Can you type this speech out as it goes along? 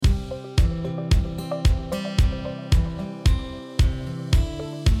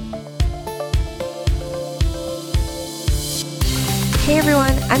Hey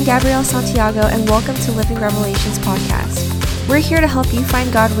everyone, I'm Gabrielle Santiago and welcome to Living Revelations podcast. We're here to help you find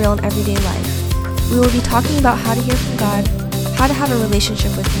God real in everyday life. We will be talking about how to hear from God, how to have a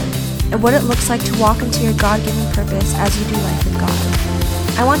relationship with Him, and what it looks like to walk into your God-given purpose as you do life with God.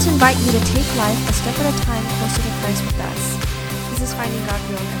 I want to invite you to take life a step at a time closer to Christ with us. This is finding God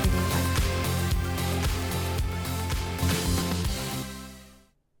real in everyday life.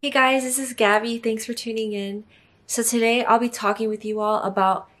 Hey guys, this is Gabby. Thanks for tuning in. So today I'll be talking with you all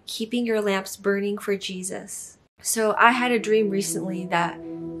about keeping your lamps burning for Jesus. So I had a dream recently that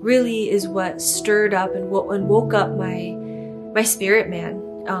really is what stirred up and woke up my spirit man.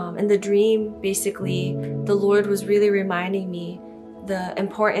 In the dream, basically, the Lord was really reminding me the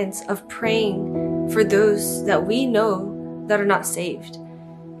importance of praying for those that we know that are not saved.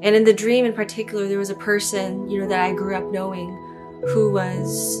 And in the dream in particular, there was a person, that I grew up knowing who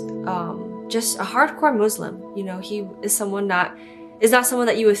was just a hardcore Muslim. He is not someone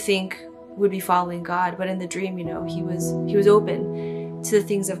that you would think would be following God, but in the dream, he was open to the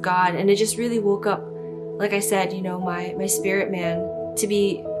things of God, and it just really woke up, like I said, my spirit man to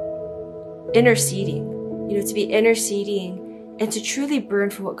be interceding, and to truly burn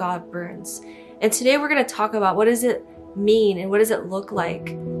for what God burns. And today we're going to talk about what does it mean and what does it look like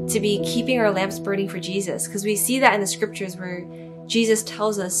to be keeping our lamps burning for Jesus, because we see that in the scriptures where Jesus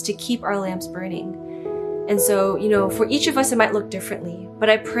tells us to keep our lamps burning. And so, for each of us, it might look differently. But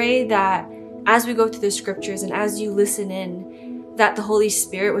I pray that as we go through the scriptures and as you listen in, that the Holy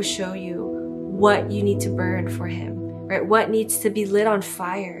Spirit will show you what you need to burn for Him, right? What needs to be lit on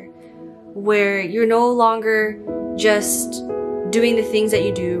fire, where you're no longer just doing the things that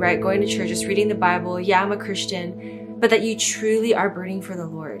you do, right? Going to church, just reading the Bible. Yeah, I'm a Christian, but that you truly are burning for the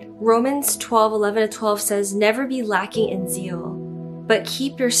Lord. Romans 12:11-12 says, "Never be lacking in zeal, but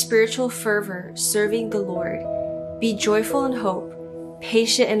keep your spiritual fervor serving the Lord. Be joyful in hope,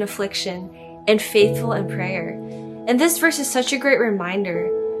 patient in affliction, and faithful in prayer." And this verse is such a great reminder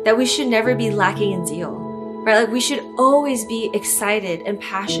that we should never be lacking in zeal, right? Like we should always be excited and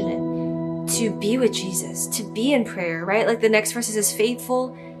passionate to be with Jesus, to be in prayer, right? Like the next verse says,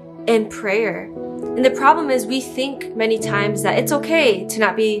 faithful in prayer. And the problem is we think many times that it's okay to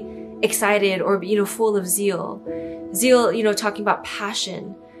not be excited or, full of zeal. Zeal, talking about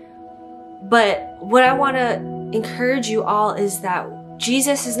passion. But what I want to encourage you all is that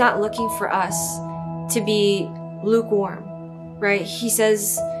Jesus is not looking for us to be lukewarm, right? He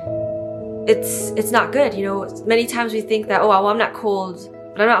says it's not good. Many times we think that, I'm not cold,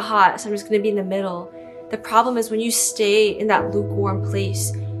 but I'm not hot, so I'm just going to be in the middle. The problem is when you stay in that lukewarm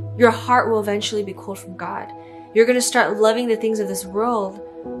place, your heart will eventually be cold from God. You're going to start loving the things of this world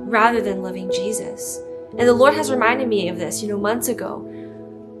rather than loving Jesus. And the Lord has reminded me of this, months ago,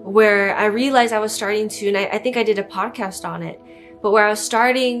 where I realized I was starting to, and I think I did a podcast on it, but where I was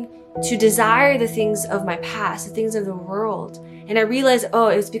starting to desire the things of my past, the things of the world. And I realized,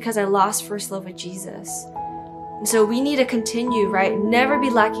 it's because I lost first love with Jesus. And so we need to continue, right? Never be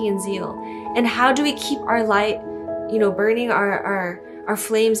lacking in zeal. And how do we keep our light, burning our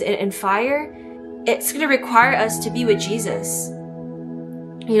flames in fire? It's going to require us to be with Jesus.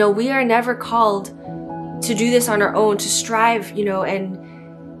 We are never called to do this on our own, to strive,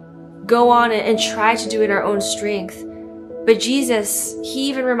 and go on and try to do it in our own strength. But Jesus, He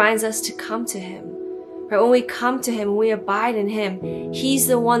even reminds us to come to Him. Right? When we come to Him, when we abide in Him, He's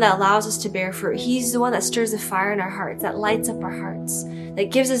the one that allows us to bear fruit. He's the one that stirs the fire in our hearts, that lights up our hearts, that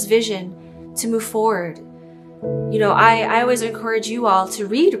gives us vision to move forward. I always encourage you all to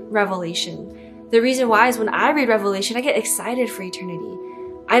read Revelation. The reason why is when I read Revelation, I get excited for eternity.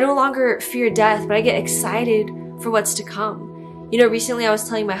 I no longer fear death, but I get excited for what's to come. Recently I was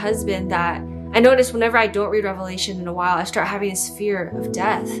telling my husband that I noticed whenever I don't read Revelation in a while, I start having this fear of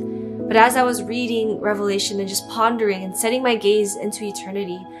death. But as I was reading Revelation and just pondering and setting my gaze into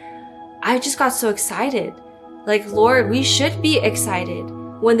eternity, I just got so excited. Like, Lord, we should be excited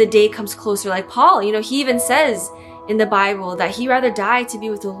when the day comes closer. Like Paul, he even says in the Bible that he rather die to be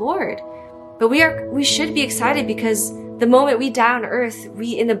with the Lord. But we should be excited because the moment we die on earth,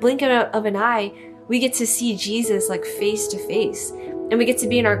 in the blink of an eye, we get to see Jesus like face to face, and we get to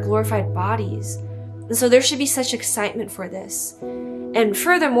be in our glorified bodies. And so there should be such excitement for this. And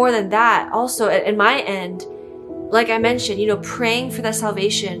furthermore than that, also in my end, like I mentioned, praying for the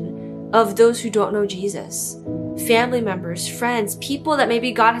salvation of those who don't know Jesus, family members, friends, people that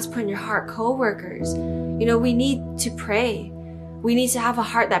maybe God has put in your heart, co-workers. We need to pray. We need to have a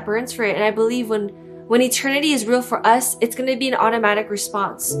heart that burns for it. And I believe when eternity is real for us, it's going to be an automatic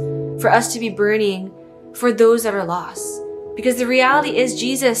response for us to be burning for those that are lost. Because the reality is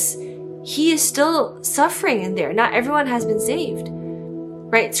Jesus, He is still suffering in there. Not everyone has been saved.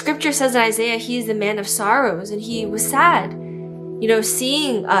 right? Scripture says in Isaiah, he is the man of sorrows, and he was sad,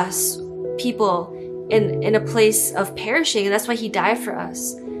 seeing us, people, in a place of perishing, and that's why he died for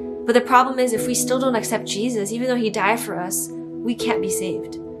us. But the problem is, if we still don't accept Jesus, even though he died for us, we can't be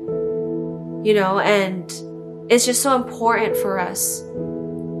saved. And it's just so important for us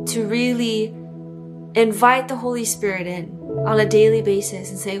to really invite the Holy Spirit in on a daily basis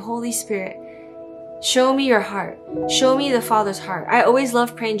and say, Holy Spirit, show me your heart. Show me the Father's heart. I always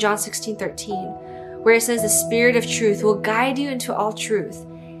love praying John 16:13, where it says the Spirit of truth will guide you into all truth.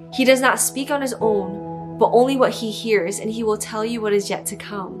 He does not speak on his own, but only what he hears, and he will tell you what is yet to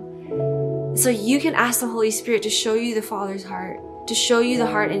come. So you can ask the Holy Spirit to show you the Father's heart, to show you the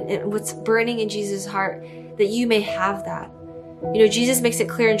heart and what's burning in Jesus' heart, that you may have that. Jesus makes it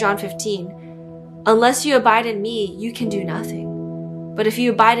clear in John 15, unless you abide in me, you can do nothing. But if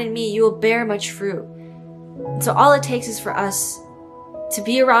you abide in me, you will bear much fruit. And so all it takes is for us to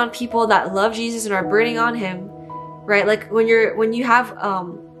be around people that love Jesus and are burning on him, right? Like when you have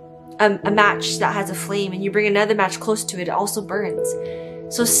a match that has a flame and you bring another match close to it, it also burns.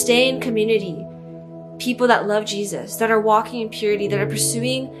 So stay in community. People that love Jesus, that are walking in purity, that are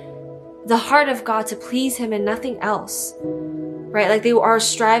pursuing the heart of God to please him and nothing else, right? Like they are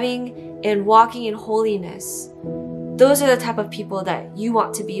striving and walking in holiness. Those are the type of people that you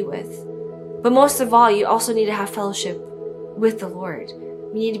want to be with. But most of all, you also need to have fellowship with the Lord.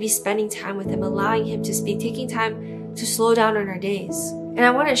 We need to be spending time with him, allowing him to speak, taking time to slow down on our days. And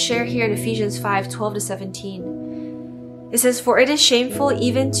I want to share here in Ephesians 5:12-17. It says, for it is shameful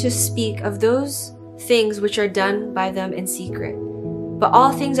even to speak of those things which are done by them in secret. But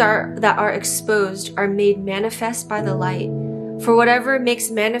all things that are exposed are made manifest by the light. For whatever makes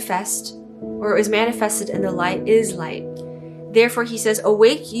manifest or is manifested in the light is light. Therefore he says,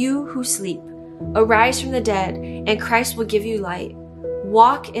 awake you who sleep, arise from the dead, and Christ will give you light.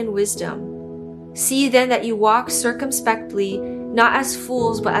 Walk in wisdom. See then that you walk circumspectly, not as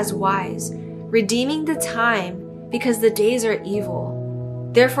fools but as wise, redeeming the time, because the days are evil.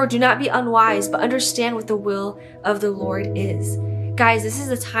 Therefore do not be unwise, but understand what the will of the Lord is. Guys, this is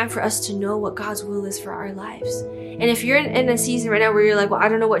the time for us to know what God's will is for our lives. And if you're in a season right now where you're like, well, I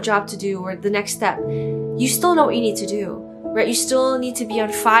don't know what job to do or the next step, you still know what you need to do, right? You still need to be on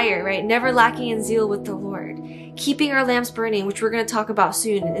fire, right? Never lacking in zeal with the Lord. Keeping our lamps burning, which we're going to talk about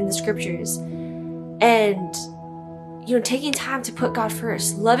soon in the scriptures. And, taking time to put God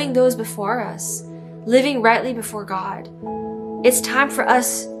first, loving those before us, living rightly before God. It's time for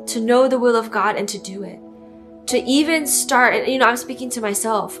us to know the will of God and to do it. To even start, and I'm speaking to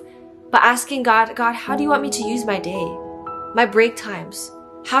myself, but asking God, how do you want me to use my day? My break times?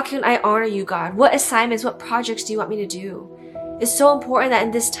 How can I honor you, God? What assignments, what projects do you want me to do? It's so important that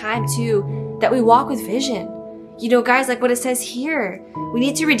in this time too, that we walk with vision. Guys, like what it says here, we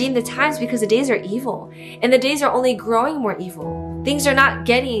need to redeem the times because the days are evil. And the days are only growing more evil. Things are not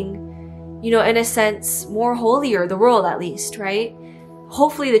getting, in a sense, more holier, the world at least, right?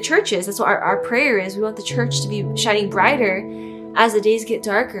 Hopefully the churches, that's what our prayer is. We want the church to be shining brighter as the days get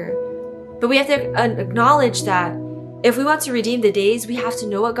darker. But we have to acknowledge that if we want to redeem the days, we have to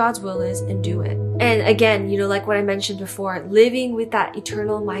know what God's will is and do it. And again, like what I mentioned before, living with that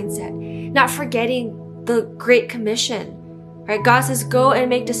eternal mindset, not forgetting the Great Commission, right? God says, go and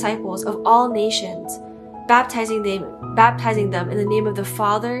make disciples of all nations, baptizing them in the name of the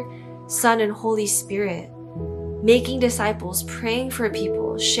Father, Son, and Holy Spirit. Making disciples, praying for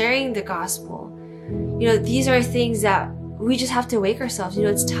people, sharing the gospel. These are things that we just have to wake ourselves.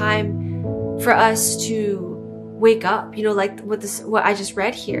 It's time for us to wake up, like what I just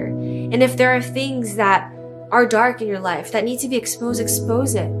read here. And if there are things that are dark in your life that need to be exposed,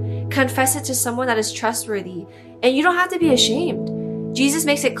 expose it. Confess it to someone that is trustworthy. And you don't have to be ashamed. Jesus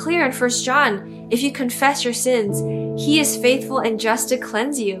makes it clear in 1 John, if you confess your sins, he is faithful and just to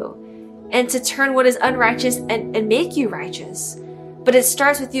cleanse you and to turn what is unrighteous and make you righteous. But it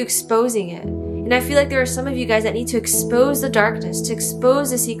starts with you exposing it. And I feel like there are some of you guys that need to expose the darkness, to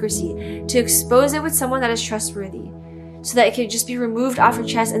expose the secrecy, to expose it with someone that is trustworthy, so that it can just be removed off your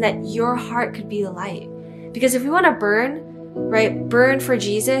chest and that your heart could be the light. Because if we want to burn for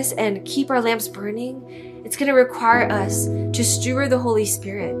Jesus and keep our lamps burning, it's going to require us to steward the Holy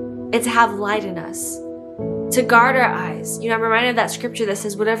Spirit and to have light in us, to guard our eyes. I'm reminded of that scripture that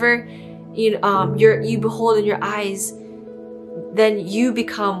says, whatever you behold in your eyes, then you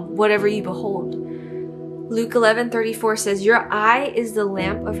become whatever you behold. Luke 11:34 says, your eye is the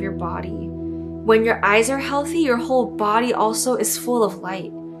lamp of your body. When your eyes are healthy, your whole body also is full of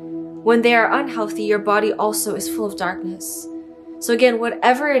light. When they are unhealthy, your body also is full of darkness. So again,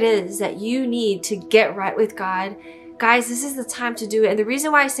 whatever it is that you need to get right with God, guys, this is the time to do it. And the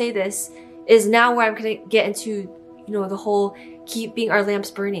reason why I say this is now where I'm going to get into, the whole keeping our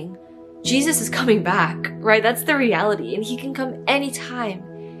lamps burning. Jesus is coming back, right? That's the reality. And he can come anytime.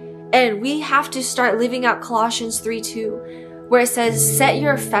 And we have to start living out Colossians 3:2, where it says, set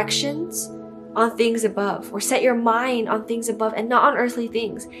your affections on things above, or set your mind on things above and not on earthly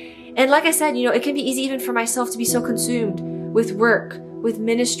things. And like I said, it can be easy even for myself to be so consumed with work, with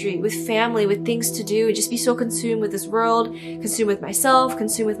ministry, with family, with things to do, and just be so consumed with this world, consumed with myself,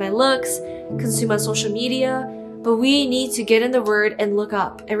 consumed with my looks, consumed on social media. But we need to get in the word and look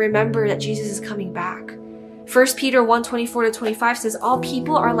up and remember that Jesus is coming back. 1 Peter 1:24-25 says, all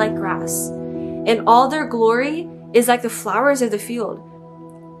people are like grass, and all their glory is like the flowers of the field.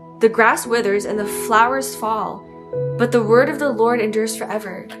 The grass withers and the flowers fall, but the word of the Lord endures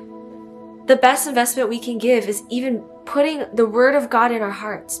forever. The best investment we can give is even putting the word of God in our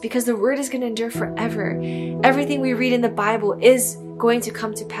hearts, because the word is going to endure forever. Everything we read in the Bible is going to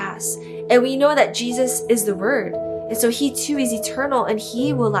come to pass. And we know that Jesus is the word. And so he too is eternal and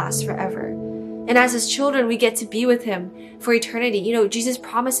he will last forever. And as his children, we get to be with him for eternity. Jesus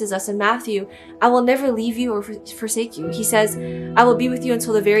promises us in Matthew, I will never leave you or forsake you. He says, I will be with you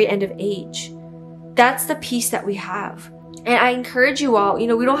until the very end of age. That's the peace that we have. And I encourage you all, we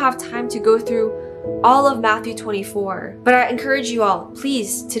don't have time to go through all of Matthew 24, but I encourage you all,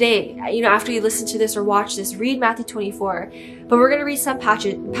 please, today, after you listen to this or watch this, read Matthew 24. But we're going to read some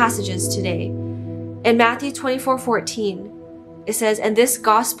passages today. In Matthew 24:14, it says, and this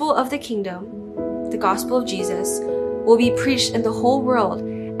gospel of the kingdom, the gospel of Jesus, will be preached in the whole world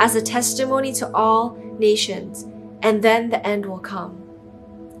as a testimony to all nations, and then the end will come.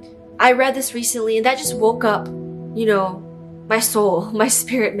 I read this recently, and that just woke up, my soul, my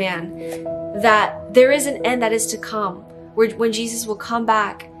spirit man, that there is an end that is to come, when Jesus will come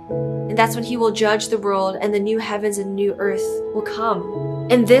back, and that's when he will judge the world, and the new heavens and new earth will come.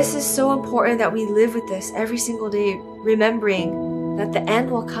 And this is so important that we live with this every single day, remembering that the end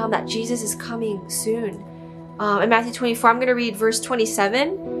will come, that Jesus is coming soon. In Matthew 24, I'm going to read verse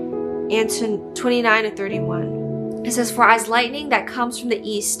 27 and to 29 and 31. It says, for as lightning that comes from the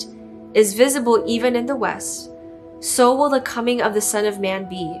east is visible even in the west, so will the coming of the Son of Man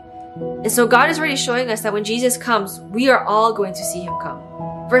be. And so God is already showing us that when Jesus comes, we are all going to see him come.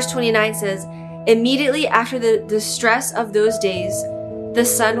 Verse 29 says, immediately after the distress of those days, the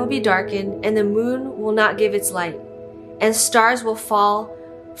sun will be darkened, and the moon will not give its light, and stars will fall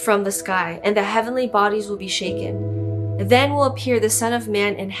from the sky, and the heavenly bodies will be shaken. Then will appear the Son of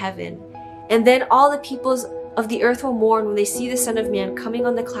Man in heaven, and then all the peoples of the earth will mourn when they see the Son of Man coming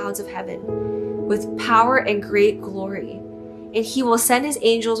on the clouds of heaven with power and great glory. And he will send his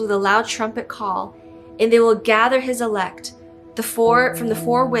angels with a loud trumpet call, and they will gather his elect, from the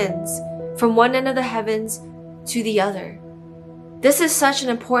four winds, from one end of the heavens to the other. This is such an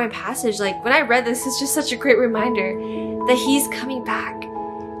important passage. Like, when I read this, it's just such a great reminder that he's coming back,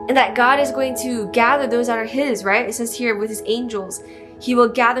 and that God is going to gather those that are his, right? It says here with his angels, he will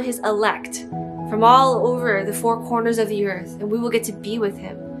gather his elect from all over the four corners of the earth, and we will get to be with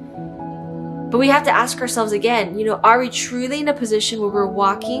him. But we have to ask ourselves again, are we truly in a position where we're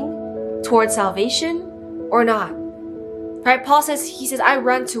walking towards salvation or not? Right? Paul says, he says, I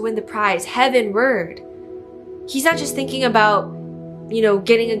run to win the prize, heavenward. He's not just thinking about,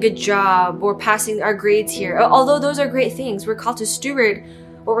 getting a good job or passing our grades here. Although those are great things, we're called to steward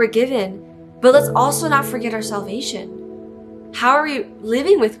what we're given. But let's also not forget our salvation. How are we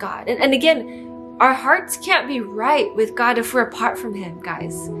living with God? And again, our hearts can't be right with God if we're apart from him,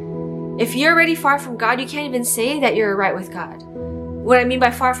 guys. If you're already far from God, you can't even say that you're right with God. What I mean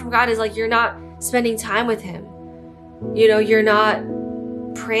by far from God is like you're not spending time with him. You're not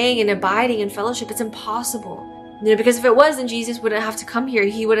praying and abiding in fellowship. It's impossible. Because if it was, then Jesus wouldn't have to come here.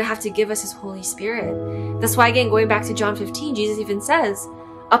 He wouldn't have to give us his Holy Spirit. That's why, again, going back to John 15, Jesus even says,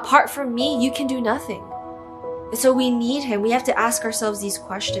 apart from me, you can do nothing. And so we need him. We have to ask ourselves these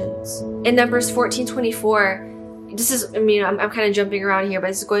questions. In Numbers 14:24, I'm kind of jumping around here, but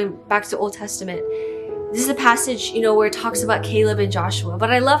this is going back to Old Testament. This is a passage, where it talks about Caleb and Joshua.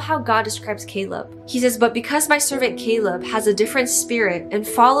 But I love how God describes Caleb. He says, but because my servant Caleb has a different spirit and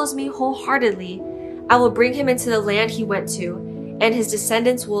follows me wholeheartedly, I will bring him into the land he went to, and his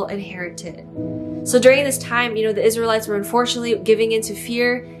descendants will inherit it. So during this time, the Israelites were unfortunately giving into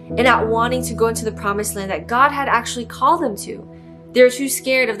fear and not wanting to go into the promised land that God had actually called them to. They were too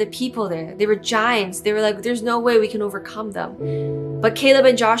scared of the people there. They were giants. They were like, there's no way we can overcome them. But Caleb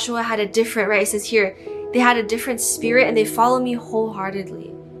and Joshua had a different, right? It says here, they had a different spirit and they follow me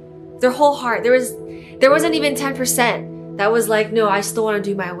wholeheartedly. Their whole heart. There wasn't even 10% that was like, no, I still want to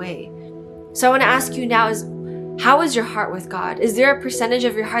do my way. So I want to ask you now is, How is your heart with God? Is there a percentage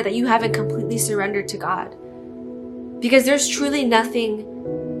of your heart that you haven't completely surrendered to God? Because there's truly nothing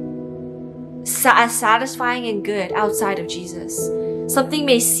as satisfying and good outside of Jesus. Something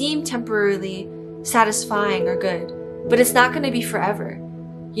may seem temporarily satisfying or good, but it's not going to be forever.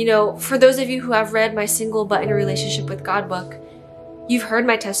 You know, for those of you who have read my Single But in a Relationship with God book, you've heard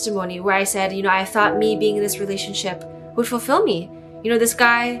my testimony where I said, you know, I thought me being in this relationship would fulfill me. You know, this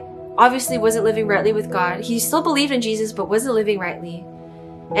guy obviously wasn't living rightly with God. He still believed in Jesus, but wasn't living rightly.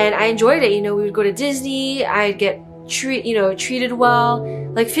 And I enjoyed it. You know, we would go to Disney. I'd get treated well.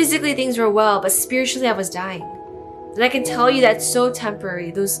 Like physically things were well, but spiritually I was dying. And I can tell you that's so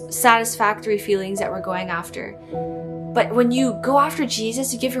temporary, those satisfactory feelings that we're going after. But when you go after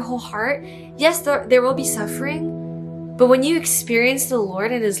Jesus, you give your whole heart, yes, there will be suffering, but when you experience the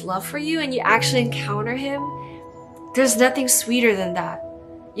Lord and His love for you and you actually encounter Him, there's nothing sweeter than that.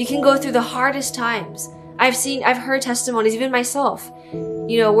 You can go through the hardest times. I've heard testimonies, even myself,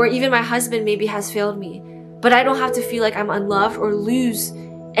 you know, where even my husband maybe has failed me, but I don't have to feel like I'm unloved or lose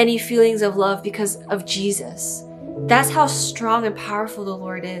any feelings of love because of Jesus. That's how strong and powerful the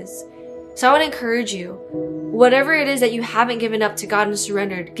Lord is. So I want to encourage you, whatever it is that you haven't given up to God and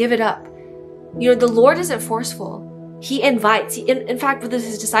surrendered, give it up. You know, the Lord isn't forceful. He invites. In fact, with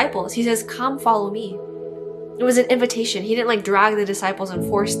His disciples, He says, come follow me. It was an invitation. He didn't drag the disciples and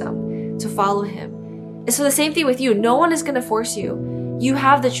force them to follow Him. And so the same thing with you. No one is going to force you. You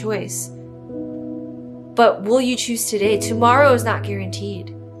have the choice. But will you choose today? Tomorrow is not guaranteed.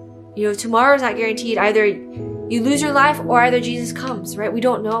 You know, tomorrow is not guaranteed. Either you lose your life or either Jesus comes, right? We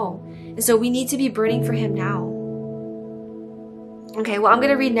don't know. And so we need to be burning for Him now. Okay, well, I'm going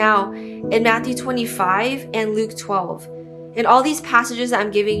to read now in Matthew 25 and Luke 12. In all these passages that I'm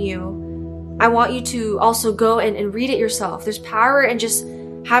giving you, I want you to also go and read it yourself. There's power in just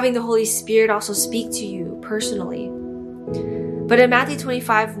having the Holy Spirit also speak to you personally. But in Matthew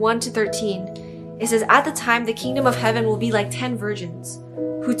 25, 1-13, it says, at the time, the kingdom of heaven will be like 10 virgins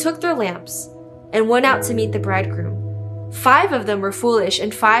who took their lamps and went out to meet the bridegroom. 5 of them were foolish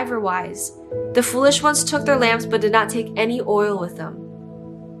and 5 were wise. The foolish ones took their lamps but did not take any oil with them.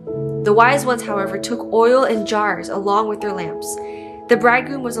 The wise ones, however, took oil in jars along with their lamps. The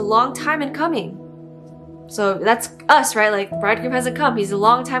bridegroom was a long time in coming. So that's us, right? Like, the bridegroom hasn't come. He's a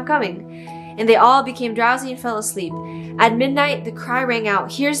long time coming. And they all became drowsy and fell asleep. At midnight, the cry rang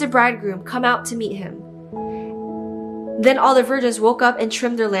out, here's the bridegroom, come out to meet him. Then all the virgins woke up and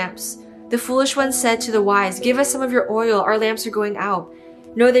trimmed their lamps. The foolish ones said to the wise, give us some of your oil, our lamps are going out.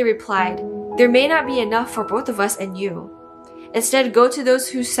 No, they replied, there may not be enough for both of us and you. Instead, go to those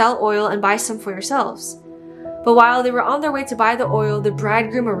who sell oil and buy some for yourselves. But while they were on their way to buy the oil, the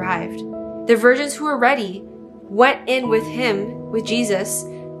bridegroom arrived. The virgins who were ready went in with him, with Jesus,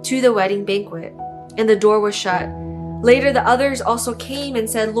 to the wedding banquet, and the door was shut. Later, the others also came and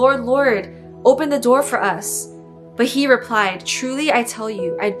said, Lord, Lord, open the door for us. But he replied, truly I tell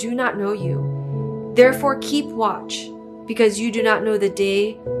you, I do not know you. Therefore keep watch, because you do not know the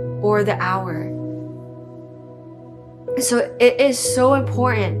day or the hour. So it is so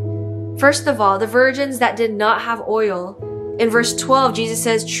important. First of all, the virgins that did not have oil. In verse 12, Jesus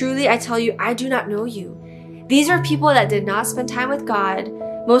says, truly I tell you, I do not know you. These are people that did not spend time with God,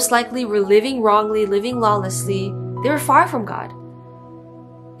 most likely were living wrongly, living lawlessly. They were far from God.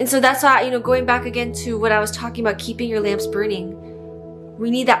 And so that's why, going back again to what I was talking about, keeping your lamps burning,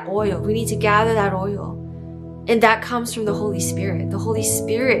 we need that oil. We need to gather that oil. And that comes from the Holy Spirit. The Holy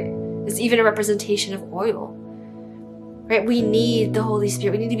Spirit is even a representation of oil. Right? We need the Holy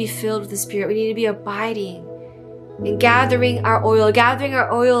Spirit. We need to be filled with the Spirit. We need to be abiding and gathering our oil. Gathering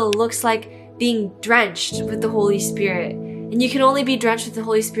our oil looks like being drenched with the Holy Spirit. And you can only be drenched with the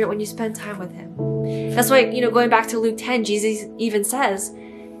Holy Spirit when you spend time with Him. That's why, going back to Luke 10, Jesus even says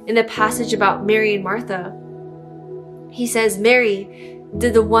in the passage about Mary and Martha, He says, Mary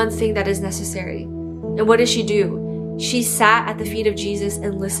did the one thing that is necessary. And what did she do? She sat at the feet of Jesus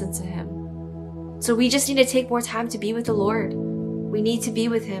and listened to Him. So we just need to take more time to be with the Lord. We need to be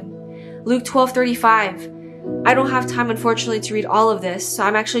with Him. Luke 12:35. I don't have time, unfortunately, to read all of this, so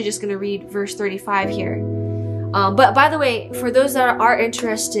I'm actually just going to read verse 35 here. But by the way, for those that are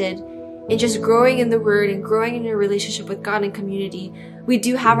interested in just growing in the Word and growing in your relationship with God and community, we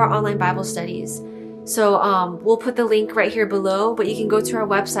do have our online Bible studies. So we'll put the link right here below, but you can go to our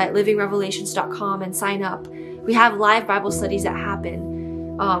website, livingrevelations.com, and sign up. We have live Bible studies that happen.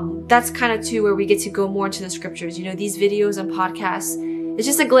 That's kind of too where we get to go more into the scriptures. These videos and podcasts, it's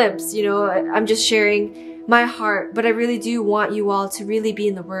just a glimpse. I'm just sharing my heart, but I really do want you all to really be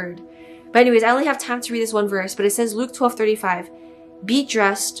in the Word. But anyways, I only have time to read this one verse, but it says Luke 12:35, be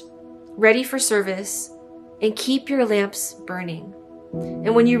dressed, ready for service, and keep your lamps burning.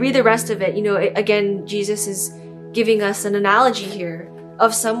 And when you read the rest of it, again, Jesus is giving us an analogy here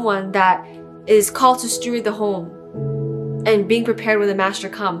of someone that is called to steward the home and being prepared when the master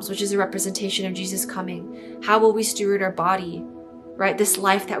comes, which is a representation of Jesus coming. How will we steward our body, right? This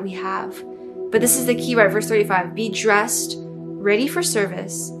life that we have. But this is the key, right? Verse 35, be dressed, ready for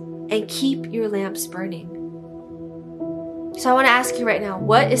service, and keep your lamps burning. So I want to ask you right now,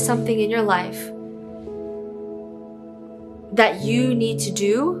 what is something in your life that you need to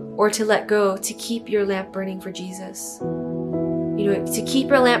do or to let go to keep your lamp burning for Jesus? To keep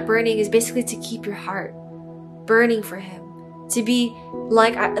your lamp burning is basically to keep your heart burning for Him. To be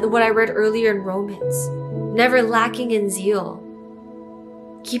like what I read earlier in Romans, never lacking in zeal.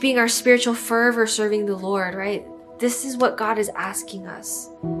 Keeping our spiritual fervor serving the Lord, right? This is what God is asking us.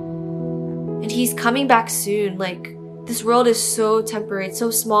 And He's coming back soon. Like, this world is so temporary, it's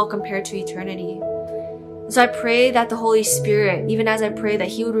so small compared to eternity. So I pray that the Holy Spirit, even as I pray that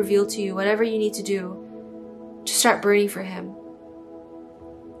He would reveal to you whatever you need to do to start burning for Him.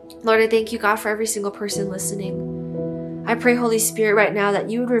 Lord, I thank you, God, for every single person listening. I pray, Holy Spirit, right now that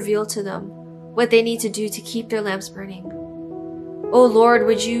you would reveal to them what they need to do to keep their lamps burning. Oh Lord,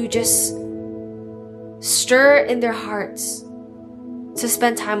 would you just stir in their hearts to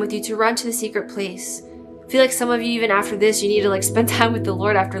spend time with you, to run to the secret place. I feel like some of you, even after this, you need to spend time with the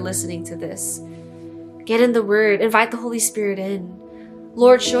Lord after listening to this. Get in the Word. Invite the Holy Spirit in.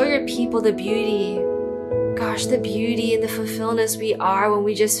 Lord, show your people the beauty. Gosh, the beauty and the fulfillment we are when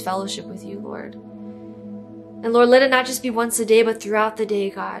we just fellowship with you, Lord. And Lord, let it not just be once a day, but throughout the day,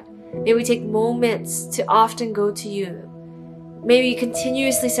 God. May we take moments to often go to you. May we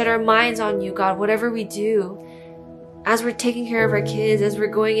continuously set our minds on you, God, whatever we do. As we're taking care of our kids, as we're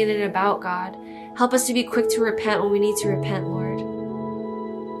going in and about, God. Help us to be quick to repent when we need to repent, Lord.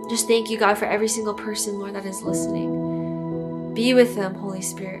 Just thank you, God, for every single person, Lord, that is listening. Be with them, Holy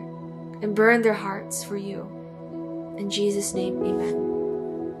Spirit, and burn their hearts for you. In Jesus' name,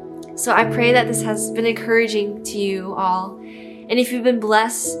 amen. So I pray that this has been encouraging to you all. And if you've been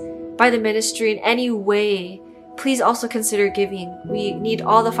blessed by the ministry in any way, please also consider giving. We need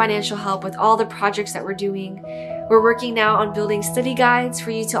all the financial help with all the projects that we're doing. We're working now on building study guides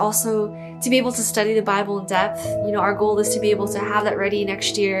for you to be able to study the Bible in depth. Our goal is to be able to have that ready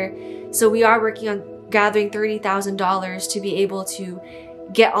next year. So we are working on gathering $30,000 to be able to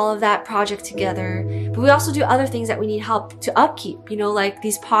get all of that project together. But we also do other things that we need help to upkeep, like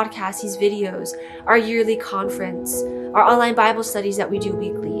these podcasts, these videos, our yearly conference, our online Bible studies that we do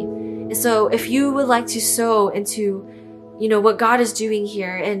weekly. And so if you would like to sow into, what God is doing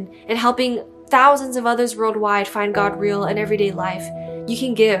here and helping thousands of others worldwide find God real in everyday life, you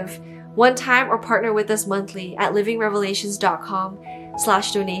can give one time or partner with us monthly at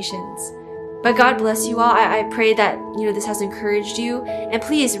livingrevelations.com/donations. But God bless you all. I pray that, this has encouraged you. And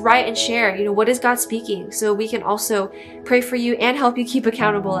please write and share, what is God speaking? So we can also pray for you and help you keep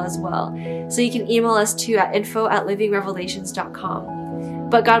accountable as well. So you can email us too at info@livingrevelations.com.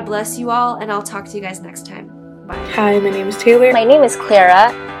 But God bless you all, and I'll talk to you guys next time. Bye. Hi, my name is Taylor. My name is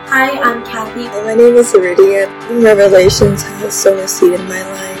Clara. Hi, I'm Kathy. My name is Iridia. Revelations has sown a seed in my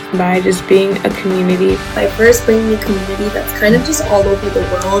life. By just being a community. By first bringing a community that's kind of just all over the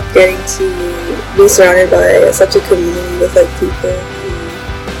world. Getting to be surrounded by such a community with people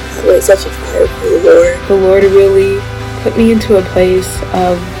who have such a fire for the Lord. The Lord really put me into a place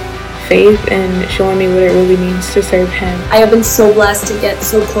of faith and showing me what it really means to serve Him. I have been so blessed to get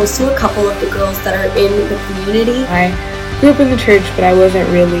so close to a couple of the girls that are in the community. I grew up in the church, but I wasn't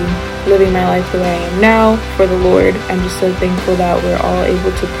really living my life the way I am now for the Lord. I'm just so thankful that we're all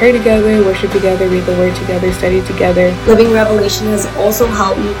able to pray together, worship together, read the Word together, study together. Living Revelation has also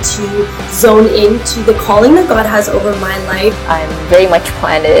helped me to zone into the calling that God has over my life. I'm very much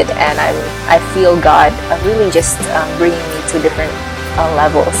planted, and I feel God really just bringing me to different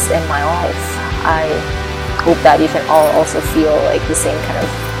levels in my life. I hope that you can all also feel like the same kind of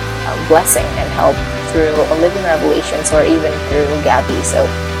blessing and help through Living Revelations or even through Gabby. So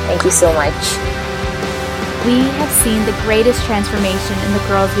thank you so much. We have seen the greatest transformation in the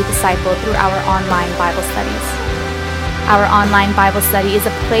girls we disciple through our online Bible studies. Our online Bible study is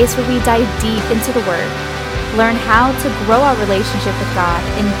a place where we dive deep into the Word, learn how to grow our relationship with God,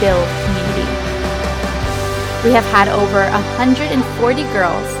 and build community. We have had over 140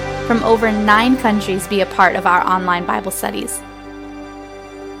 girls from over 9 countries be a part of our online Bible studies.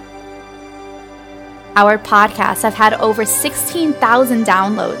 Our podcasts have had over 16,000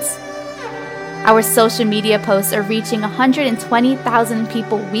 downloads. Our social media posts are reaching 120,000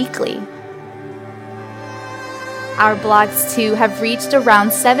 people weekly. Our blogs too have reached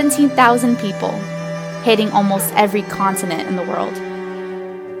around 17,000 people. hitting almost every continent in the world.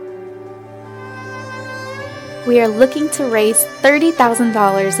 We are looking to raise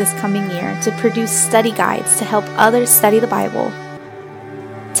 $30,000 this coming year to produce study guides to help others study the Bible,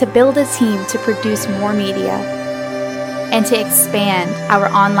 to build a team to produce more media, and to expand our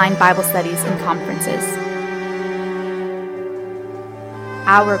online Bible studies and conferences.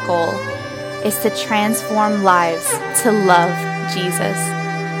 Our goal is to transform lives to love Jesus.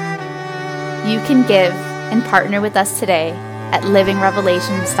 You can give and partner with us today at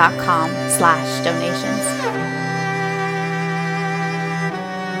livingrevelations.com/donations.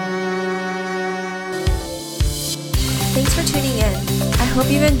 Thanks for tuning in. I hope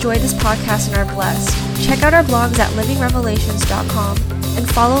you've enjoyed this podcast and are blessed. Check out our blogs at livingrevelations.com and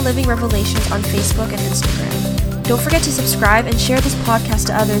follow Living Revelations on Facebook and Instagram. Don't forget to subscribe and share this podcast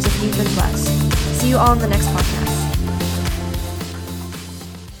to others if you've been blessed. See you all in the next podcast.